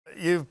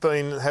you've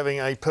been having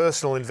a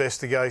personal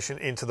investigation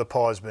into the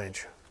Pies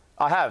bench.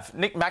 I have.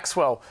 Nick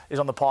Maxwell is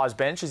on the Pies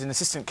bench. He's an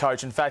assistant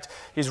coach. In fact,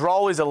 his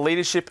role is a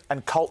leadership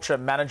and culture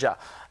manager.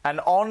 And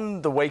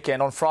on the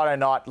weekend, on Friday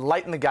night,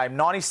 late in the game,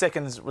 90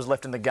 seconds was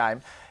left in the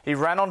game, he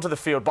ran onto the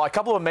field by a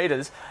couple of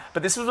metres,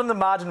 but this was when the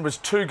margin was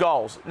 2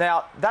 goals.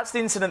 Now, that's the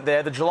incident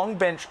there. The Geelong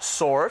bench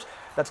saw it.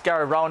 That's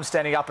Gary Rowan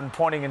standing up and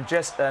pointing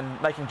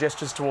and making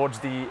gestures towards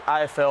the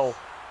AFL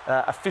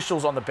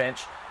officials on the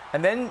bench.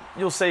 And then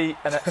you'll see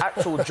an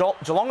actual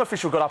Geelong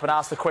official got up and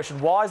asked the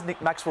question, why is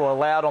Nick Maxwell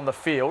allowed on the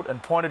field,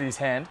 and pointed his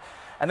hand.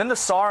 And then the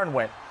siren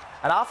went.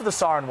 And after the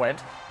siren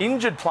went,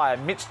 injured player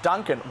Mitch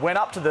Duncan went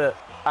up to the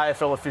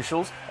AFL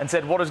officials and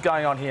said, what is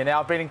going on here? Now,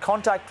 I've been in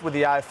contact with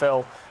the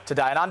AFL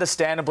today, and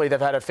understandably they've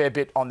had a fair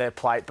bit on their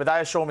plate, but they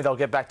assure me they'll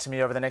get back to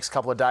me over the next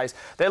couple of days.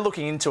 They're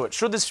looking into it.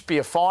 Should this be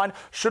a fine?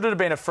 Should it have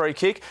been a free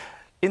kick?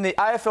 In the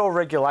AFL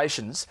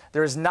regulations,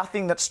 there is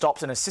nothing that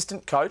stops an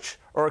assistant coach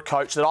or a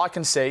coach that I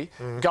can see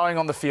going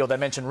on the field. They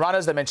mention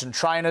runners, they mention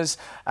trainers,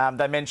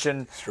 they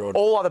mention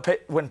all other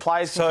when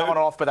players can come on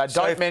or off, but they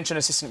don't mention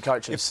assistant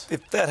coaches.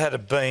 If that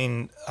had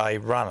been a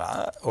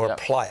runner or a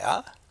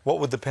player, what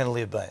would the penalty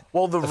have been?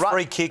 Well, the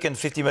free kick and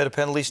 50-metre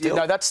penalty still?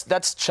 No,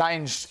 that's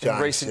changed in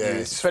recent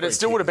years. But it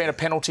still would have been a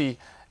penalty.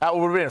 It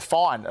would have been a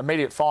fine,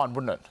 immediate fine,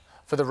 wouldn't it,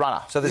 for the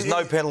runner? So there's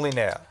no penalty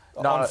now?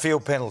 No,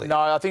 on-field penalty? No,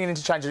 I think an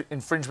interchange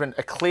infringement,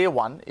 a clear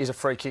one, is a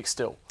free kick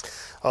still.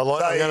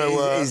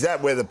 Is that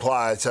where the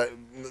player, so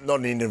not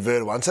an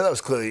inadvertent one, so that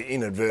was clearly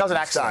inadvertent. That was an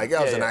accident.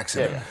 That was an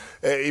accident.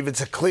 Yeah. If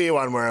it's a clear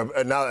one where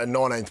another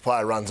 19th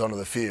player runs onto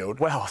the field,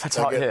 well, that's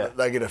right,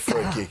 they get a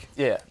free kick.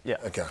 Yeah.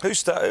 Okay.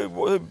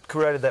 Who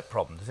created that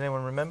problem? Does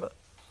anyone remember?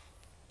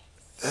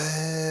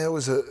 It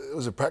was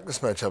a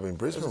practice match up in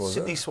Brisbane, wasn't it?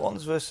 Sydney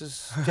Swans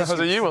versus Jesse. Was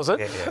it you, was it?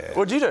 Yeah.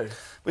 What did you do?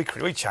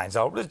 We changed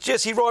old.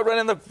 Jesse Wright ran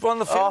on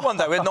the field one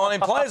day. We had 19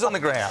 players on the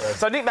ground.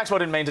 So Nick Maxwell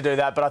didn't mean to do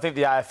that, but I think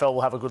the AFL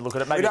will have a good look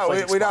at it. Maybe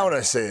we don't want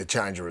to see a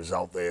change of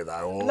result there,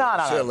 though. No,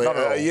 not at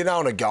all. You don't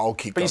want a goal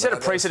kick. But you set a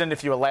precedent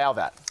if you allow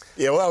that.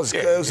 Yeah, well,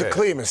 it was a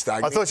clear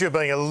mistake. I thought you were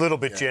being a little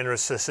bit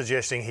generous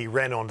suggesting he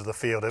ran onto the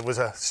field. It was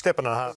a step and a half.